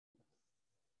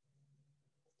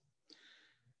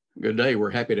Good day. We're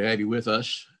happy to have you with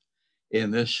us in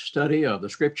this study of the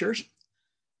scriptures.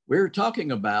 We're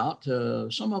talking about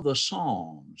some of the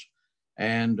Psalms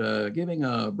and giving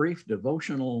a brief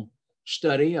devotional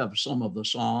study of some of the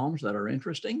Psalms that are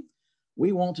interesting.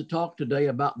 We want to talk today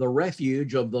about the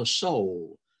refuge of the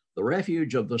soul, the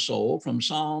refuge of the soul from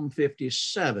Psalm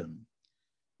 57.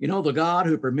 You know, the God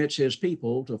who permits his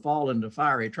people to fall into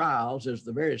fiery trials is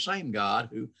the very same God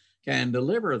who can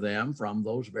deliver them from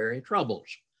those very troubles.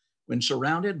 When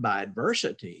surrounded by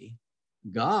adversity,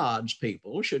 God's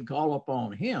people should call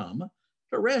upon him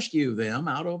to rescue them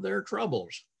out of their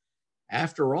troubles.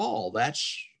 After all,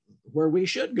 that's where we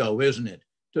should go, isn't it?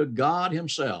 To God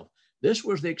himself. This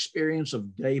was the experience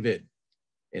of David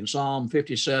in Psalm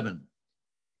 57.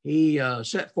 He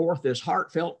set forth this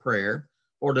heartfelt prayer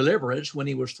for deliverance when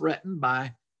he was threatened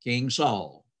by King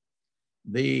Saul.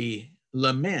 The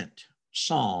lament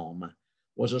psalm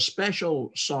was a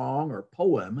special song or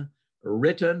poem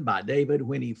written by David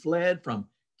when he fled from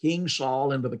King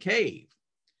Saul into the cave.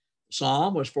 The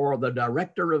psalm was for the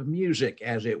director of music,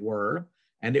 as it were,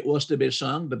 and it was to be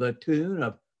sung to the tune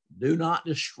of "Do Not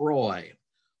Destroy."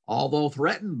 Although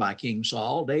threatened by King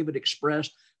Saul, David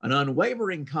expressed an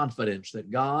unwavering confidence that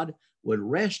God would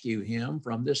rescue him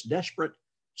from this desperate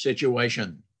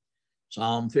situation.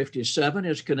 Psalm 57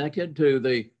 is connected to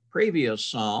the previous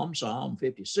psalm, Psalm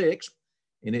 56,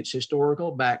 in its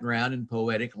historical background and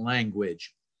poetic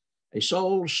language. A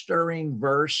soul-stirring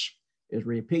verse is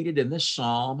repeated in this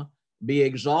psalm: "Be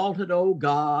exalted, O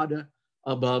God,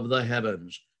 above the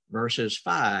heavens," verses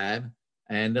 5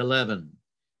 and 11,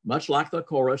 much like the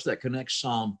chorus that connects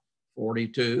Psalm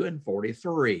 42 and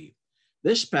 43.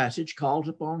 This passage calls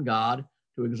upon God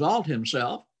to exalt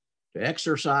himself, to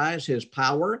exercise his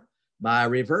power by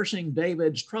reversing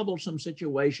David's troublesome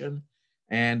situation,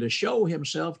 and to show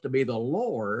himself to be the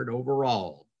Lord over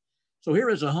all. So here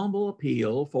is a humble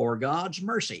appeal for God's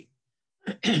mercy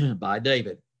by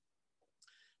David.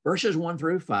 Verses 1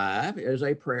 through 5 is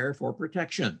a prayer for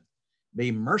protection. Be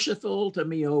merciful to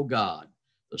me, O God.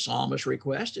 The psalmist's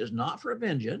request is not for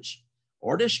vengeance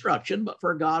or destruction, but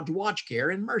for God's watch care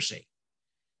and mercy.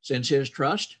 Since his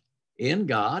trust in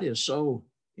God is so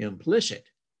implicit,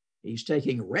 he's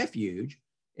taking refuge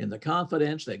in the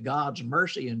confidence that God's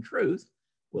mercy and truth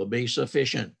will be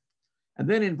sufficient. And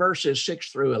then in verses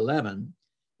 6 through 11,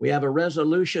 we have a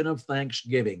resolution of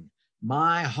thanksgiving.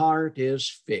 My heart is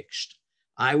fixed.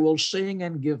 I will sing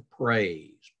and give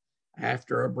praise.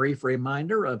 After a brief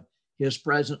reminder of his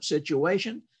present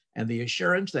situation and the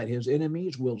assurance that his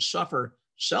enemies will suffer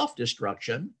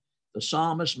self-destruction, the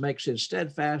psalmist makes his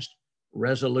steadfast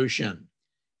resolution.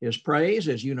 His praise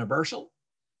is universal,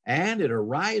 and it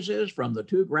arises from the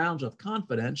two grounds of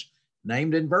confidence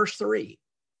named in verse 3,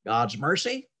 God's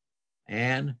mercy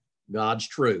and God's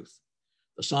truth.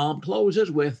 The psalm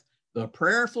closes with the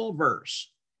prayerful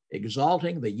verse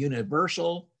exalting the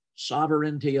universal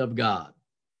sovereignty of God.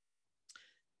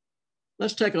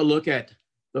 Let's take a look at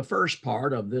the first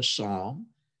part of this psalm,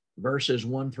 verses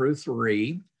 1 through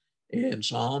 3 in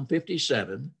Psalm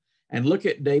 57, and look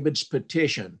at David's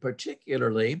petition,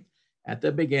 particularly at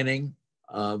the beginning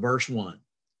of verse 1.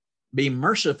 Be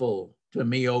merciful to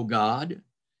me, O God.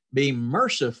 Be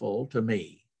merciful to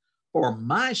me, for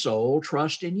my soul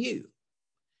trusts in you.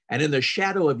 And in the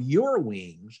shadow of your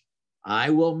wings, I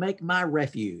will make my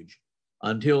refuge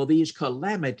until these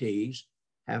calamities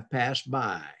have passed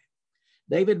by.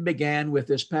 David began with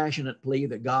this passionate plea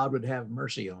that God would have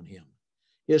mercy on him.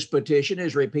 His petition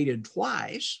is repeated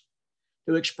twice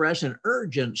to express an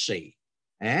urgency,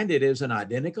 and it is an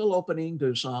identical opening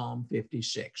to Psalm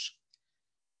 56.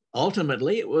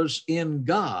 Ultimately, it was in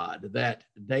God that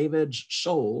David's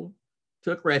soul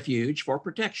took refuge for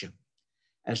protection.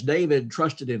 As David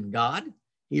trusted in God,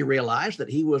 he realized that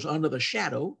he was under the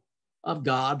shadow of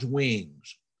God's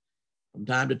wings. From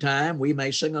time to time, we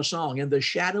may sing a song, "In the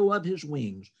shadow of his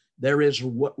wings, there is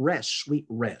rest, sweet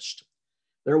rest."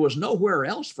 There was nowhere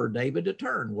else for David to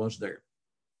turn, was there,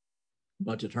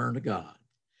 but to turn to God.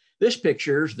 This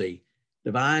pictures the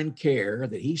divine care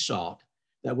that he sought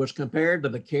that was compared to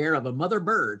the care of a mother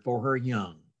bird for her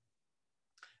young,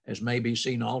 as may be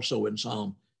seen also in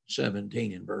Psalm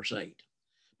 17 and verse 8.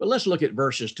 But let's look at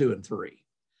verses 2 and 3.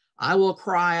 I will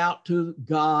cry out to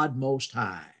God Most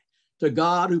High, to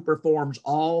God who performs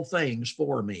all things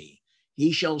for me.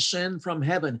 He shall send from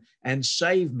heaven and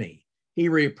save me. He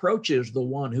reproaches the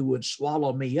one who would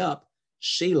swallow me up,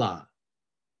 Selah.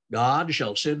 God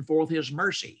shall send forth his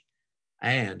mercy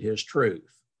and his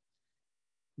truth.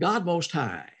 God Most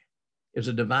High is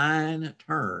a divine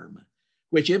term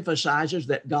which emphasizes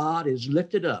that God is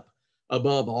lifted up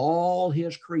above all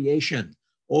his creation,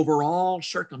 over all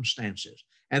circumstances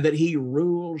and that he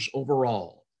rules over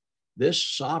all. This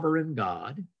sovereign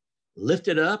God,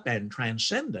 lifted up and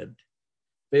transcendent,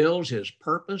 fills his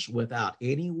purpose without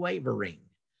any wavering,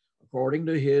 according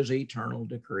to his eternal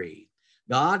decree.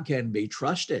 God can be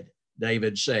trusted,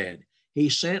 David said. He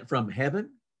sent from heaven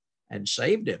and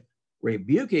saved him,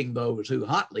 rebuking those who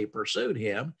hotly pursued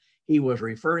him. He was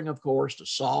referring, of course, to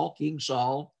Saul, King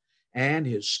Saul, and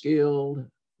his skilled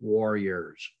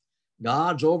warriors.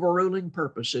 God's overruling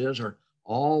purposes are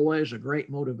always a great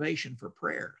motivation for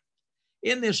prayer.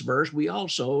 In this verse, we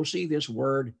also see this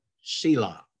word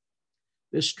Selah.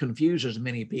 This confuses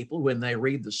many people when they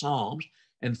read the Psalms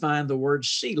and find the word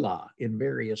Selah in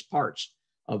various parts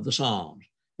of the Psalms.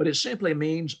 But it simply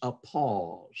means a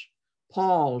pause.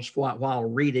 Pause while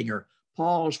reading or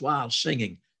pause while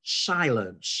singing.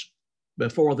 Silence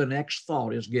before the next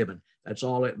thought is given. That's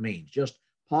all it means. Just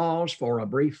pause for a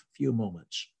brief few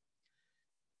moments.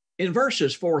 In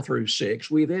verses 4 through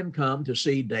 6, we then come to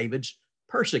see David's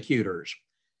persecutors.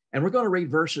 And we're going to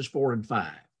read verses 4 and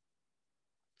 5.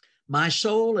 My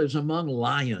soul is among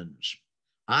lions.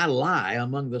 I lie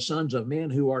among the sons of men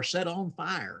who are set on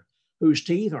fire, whose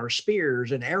teeth are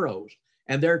spears and arrows,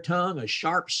 and their tongue a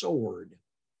sharp sword.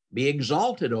 Be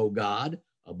exalted, O God,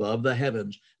 above the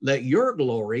heavens. Let your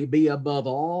glory be above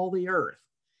all the earth.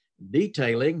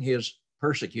 Detailing his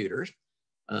persecutors,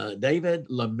 David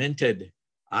lamented,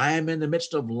 I am in the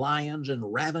midst of lions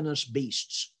and ravenous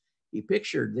beasts. He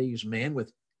pictured these men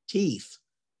with teeth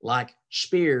like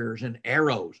spears and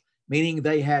arrows, meaning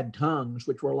they had tongues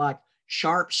which were like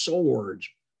sharp swords.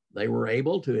 They were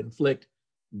able to inflict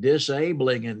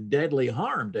disabling and deadly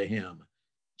harm to him.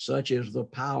 Such is the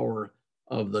power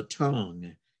of the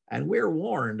tongue. And we're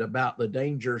warned about the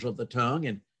dangers of the tongue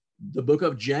in the book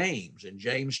of James, in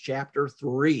James chapter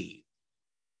 3.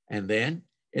 And then,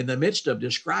 in the midst of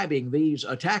describing these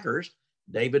attackers,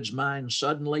 David's mind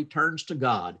suddenly turns to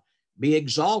God. Be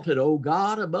exalted, O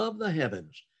God, above the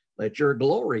heavens. Let your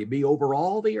glory be over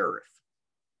all the earth.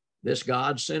 This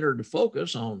God-centered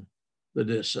focus on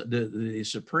the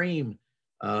supreme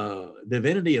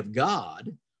divinity of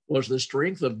God was the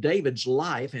strength of David's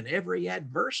life in every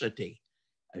adversity,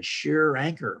 a sure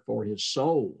anchor for his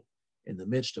soul in the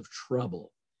midst of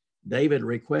trouble. David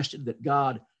requested that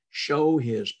God show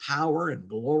his power and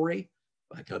glory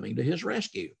by coming to his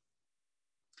rescue.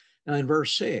 Now in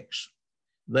verse 6,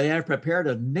 they have prepared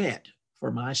a net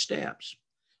for my steps.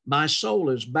 My soul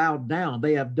is bowed down.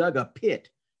 They have dug a pit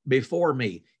before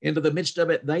me. Into the midst of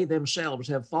it, they themselves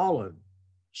have fallen.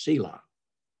 Selah.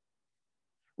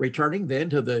 Returning then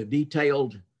to the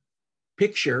detailed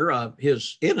picture of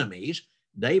his enemies,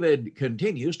 David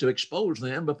continues to expose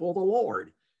them before the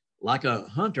Lord. Like a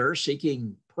hunter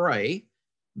seeking prey,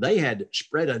 they had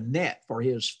spread a net for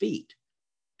his feet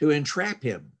to entrap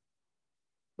him.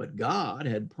 But God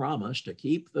had promised to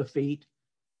keep the feet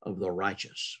of the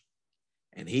righteous,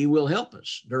 and he will help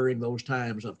us during those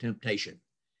times of temptation.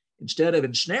 Instead of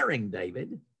ensnaring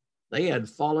David, they had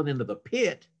fallen into the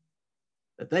pit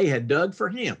that they had dug for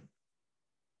him.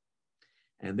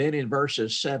 And then in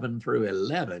verses 7 through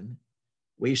 11,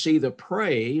 we see the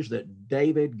praise that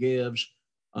David gives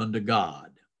unto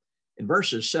God. In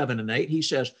verses 7 and 8, he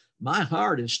says, my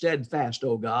heart is steadfast,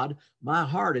 O God. My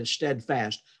heart is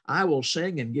steadfast. I will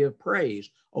sing and give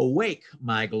praise. Awake,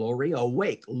 my glory.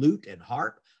 Awake, lute and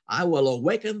harp. I will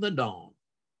awaken the dawn.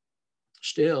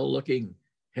 Still looking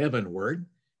heavenward,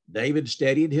 David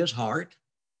steadied his heart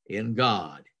in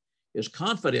God. His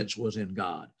confidence was in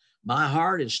God. My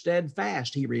heart is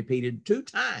steadfast, he repeated 2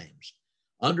 times,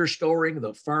 underscoring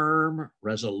the firm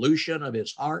resolution of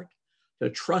his heart to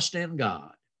trust in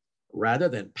God. Rather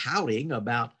than pouting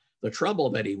about the trouble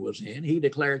that he was in, he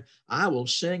declared, I will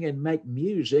sing and make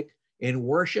music in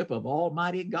worship of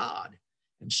Almighty God.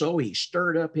 And so he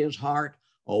stirred up his heart,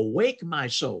 awake my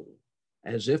soul,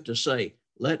 as if to say,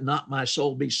 let not my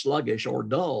soul be sluggish or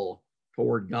dull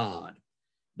toward God.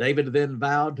 David then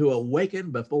vowed to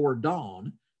awaken before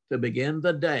dawn to begin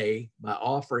the day by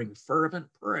offering fervent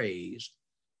praise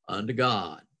unto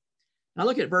God. Now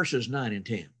look at verses 9 and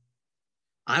 10.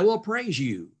 I will praise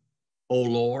you, O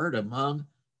Lord, among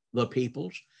the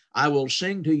peoples. I will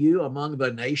sing to you among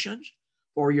the nations,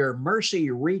 for your mercy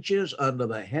reaches unto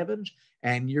the heavens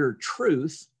and your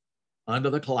truth unto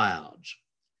the clouds.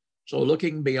 So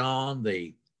looking beyond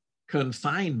the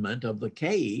confinement of the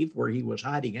cave where he was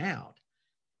hiding out,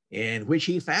 in which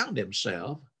he found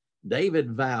himself,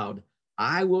 David vowed,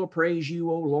 I will praise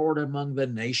you, O Lord, among the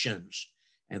nations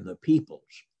and the peoples.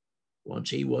 Once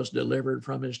he was delivered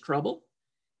from his trouble,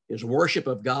 his worship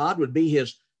of God would be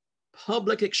his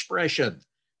public expression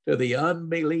to the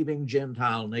unbelieving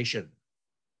Gentile nation.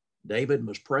 David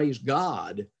must praise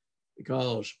God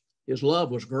because his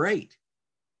love was great,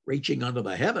 reaching unto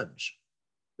the heavens,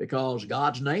 because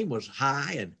God's name was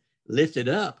high and lifted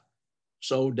up.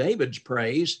 So David's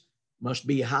praise must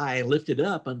be high and lifted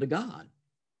up unto God.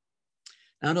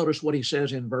 Now notice what he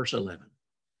says in verse 11.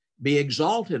 Be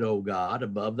exalted, O God,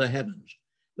 above the heavens.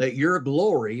 Let your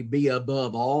glory be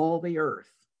above all the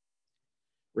earth.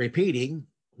 Repeating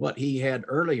what he had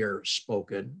earlier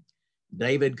spoken,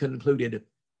 David concluded,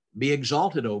 be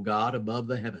exalted, O God, above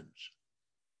the heavens.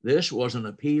 This was an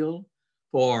appeal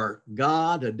for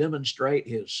God to demonstrate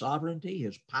his sovereignty,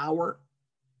 his power,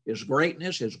 his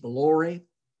greatness, his glory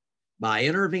by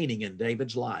intervening in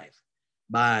David's life,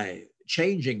 by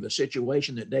changing the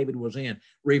situation that David was in,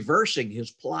 reversing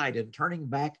his plight and turning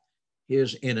back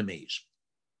his enemies.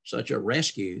 Such a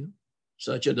rescue,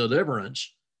 such a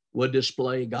deliverance would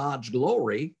display God's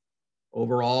glory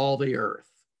over all the earth.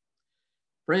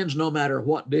 Friends, no matter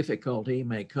what difficulty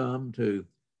may come to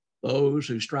those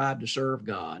who strive to serve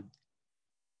God,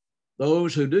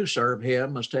 those who do serve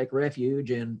him must take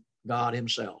refuge in God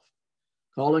himself,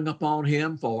 calling upon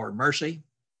him for mercy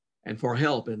and for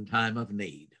help in time of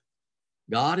need.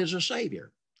 God is a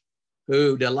Savior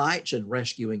who delights in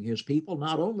rescuing his people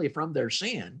not only from their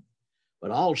sin,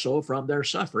 but also from their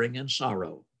suffering and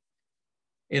sorrow.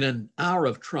 In an hour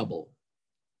of trouble,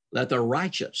 let the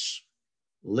righteous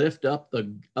lift up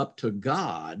to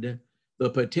God the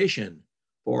petition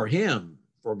for him,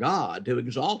 for God to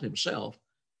exalt himself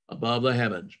above the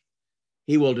heavens.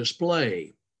 He will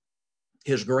display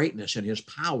his greatness and his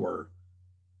power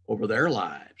over their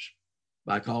lives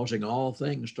by causing all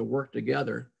things to work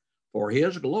together for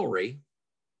his glory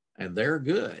and their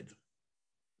good.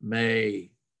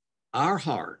 May our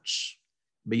hearts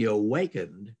be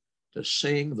awakened to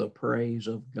sing the praise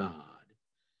of God.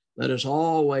 Let us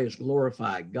always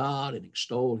glorify God and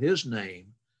extol his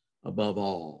name above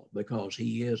all, because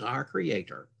he is our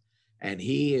creator and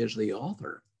he is the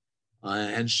author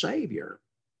and savior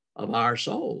of our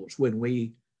souls when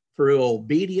we, through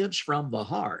obedience from the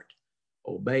heart,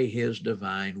 obey his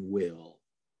divine will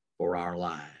for our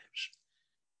lives,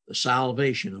 the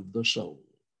salvation of the soul.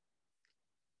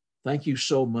 Thank you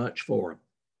so much for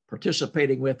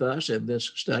participating with us in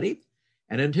this study.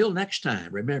 And until next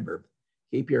time, remember,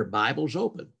 keep your Bibles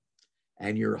open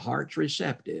and your hearts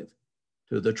receptive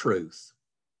to the truth.